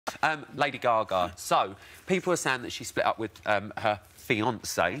Lady Gaga. So, people are saying that she split up with her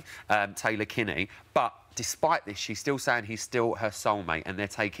fiancé, Taylor Kinney, but despite this, she's still saying he's still her soulmate and they're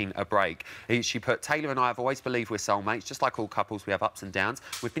taking a break. She put, Taylor and I have always believed we're soulmates. Just like all couples, we have ups and downs.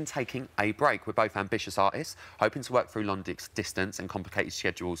 We've been taking a break. We're both ambitious artists, hoping to work through long distance and complicated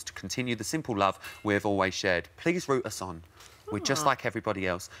schedules to continue the simple love we've always shared. Please root us on. We're just like everybody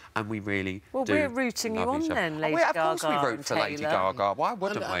else, and we really do. Well, we're rooting you on then, Lady Gaga. Of course we root for Lady Gaga. Why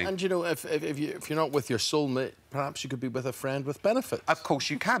wouldn't we? And you know, if you're not with your soulmate, perhaps you could be with a friend with benefits. Of course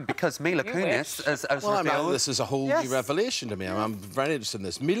you can, because Mila Kunis as well, revealed... this is a whole new revelation to me. I'm very interested in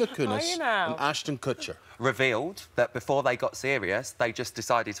this. Mila Kunis and Ashton Kutcher revealed that before they got serious, they just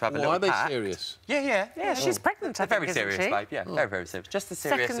decided to have a little pact. Are they serious? Yeah, she's pregnant, I think, very serious, babe. Yeah, very serious. Just as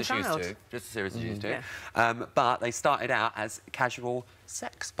serious as used to. Just as serious as used to. But they started out as casual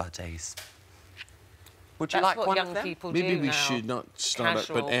sex buddies. Would you like one of them? Maybe we should not start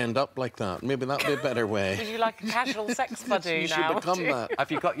it but end up like that. Maybe that'd be a better way. Would you like a casual sex buddy you now? should become that.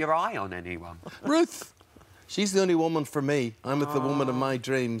 Have you got your eye on anyone? Ruth. She's the only woman for me. I'm with the woman of my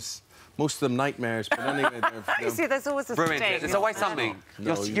dreams. Most of them nightmares, but anyway, they're... You see, there's always a ruined sting. it. There's always something.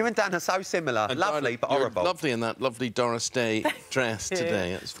 No, you and Dan are so similar. Lovely, but horrible. Lovely in that lovely Doris Day dress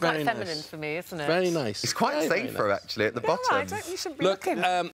today. It's very quite feminine for me, isn't it? Very nice. It's quite see-through, actually, at the bottom. I don't, you shouldn't be looking.